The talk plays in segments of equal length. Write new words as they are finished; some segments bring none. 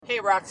Hey,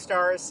 rock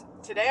stars.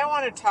 Today I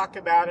want to talk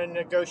about a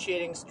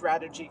negotiating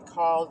strategy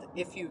called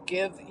If You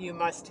Give, You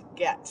Must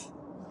Get.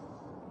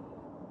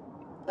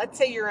 Let's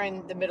say you're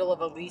in the middle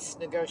of a lease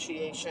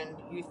negotiation.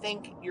 You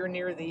think you're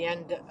near the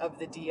end of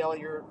the deal.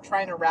 You're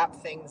trying to wrap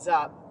things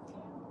up.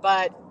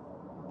 But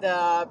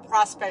the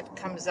prospect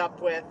comes up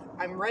with,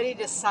 I'm ready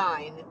to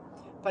sign,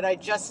 but I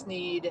just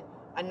need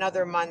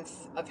another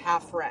month of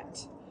half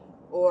rent.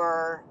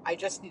 Or I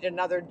just need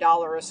another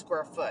dollar a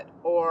square foot.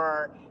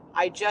 Or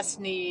I just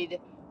need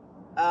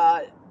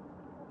uh,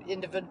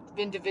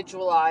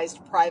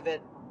 individualized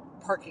private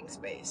parking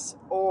space,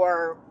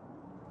 or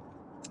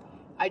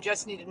I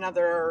just need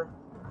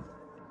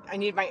I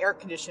need my air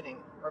conditioning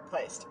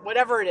replaced.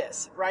 Whatever it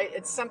is, right?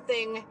 It's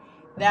something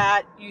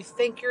that you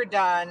think you're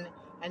done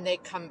and they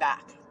come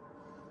back.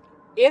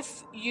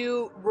 If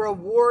you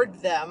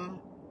reward them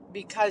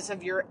because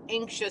of your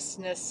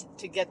anxiousness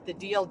to get the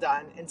deal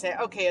done and say,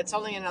 okay, it's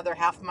only another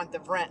half month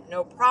of rent,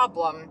 no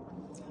problem,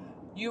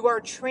 you are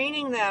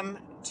training them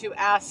to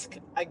ask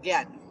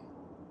again.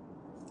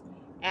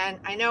 And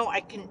I know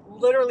I can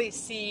literally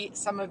see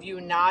some of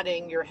you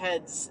nodding your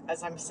heads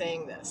as I'm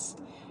saying this.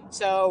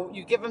 So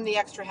you give them the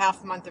extra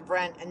half month of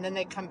rent and then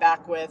they come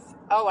back with,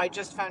 oh, I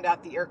just found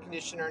out the air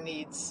conditioner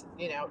needs,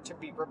 to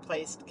be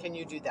replaced. Can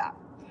you do that?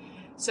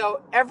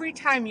 So every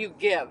time you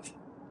give,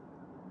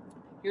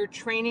 you're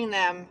training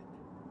them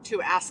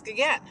to ask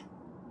again.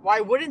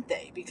 Why wouldn't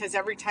they? Because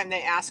every time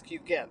they ask, you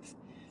give.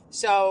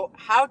 So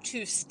how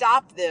to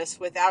stop this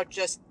without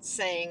just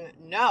saying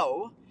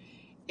no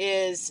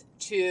is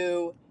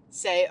to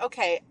say,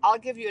 okay, I'll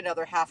give you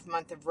another half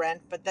month of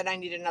rent, but then I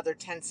need another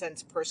 10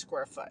 cents per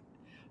square foot.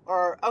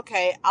 Or,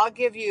 okay, I'll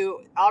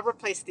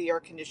replace the air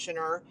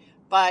conditioner,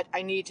 but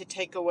I need to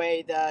take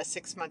away the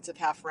 6 months of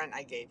half rent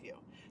I gave you.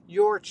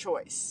 Your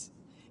choice.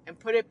 And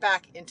put it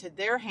back into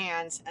their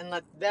hands and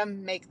let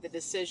them make the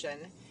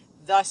decision,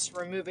 thus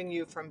removing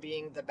you from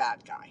being the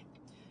bad guy.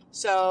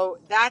 So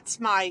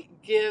that's my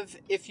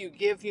if you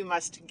give, you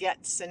must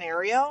get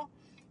scenario.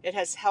 It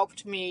has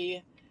helped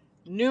me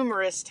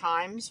numerous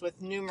times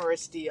with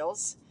numerous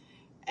deals,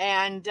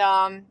 and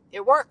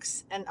it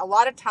works. And a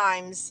lot of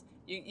times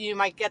you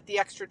might get the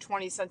extra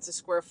 20 cents a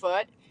square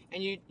foot,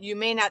 and you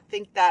may not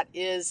think that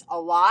is a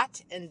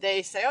lot, and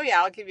they say, oh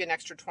yeah, I'll give you an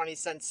extra 20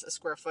 cents a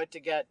square foot to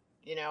get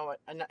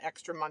an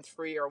extra month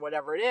free or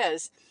whatever it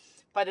is,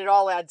 but it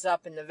all adds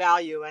up in the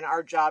value, and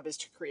our job is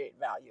to create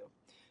value.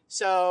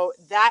 So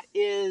that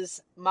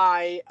is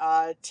my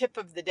tip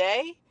of the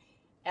day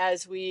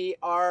as we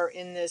are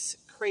in this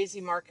crazy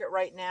market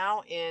right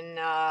now in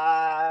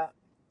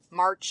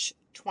March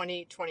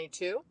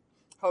 2022.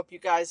 Hope you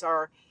guys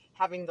are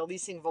having the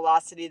leasing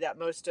velocity that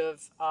most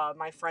of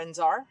my friends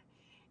are.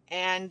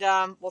 And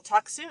we'll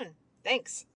talk soon. Thanks.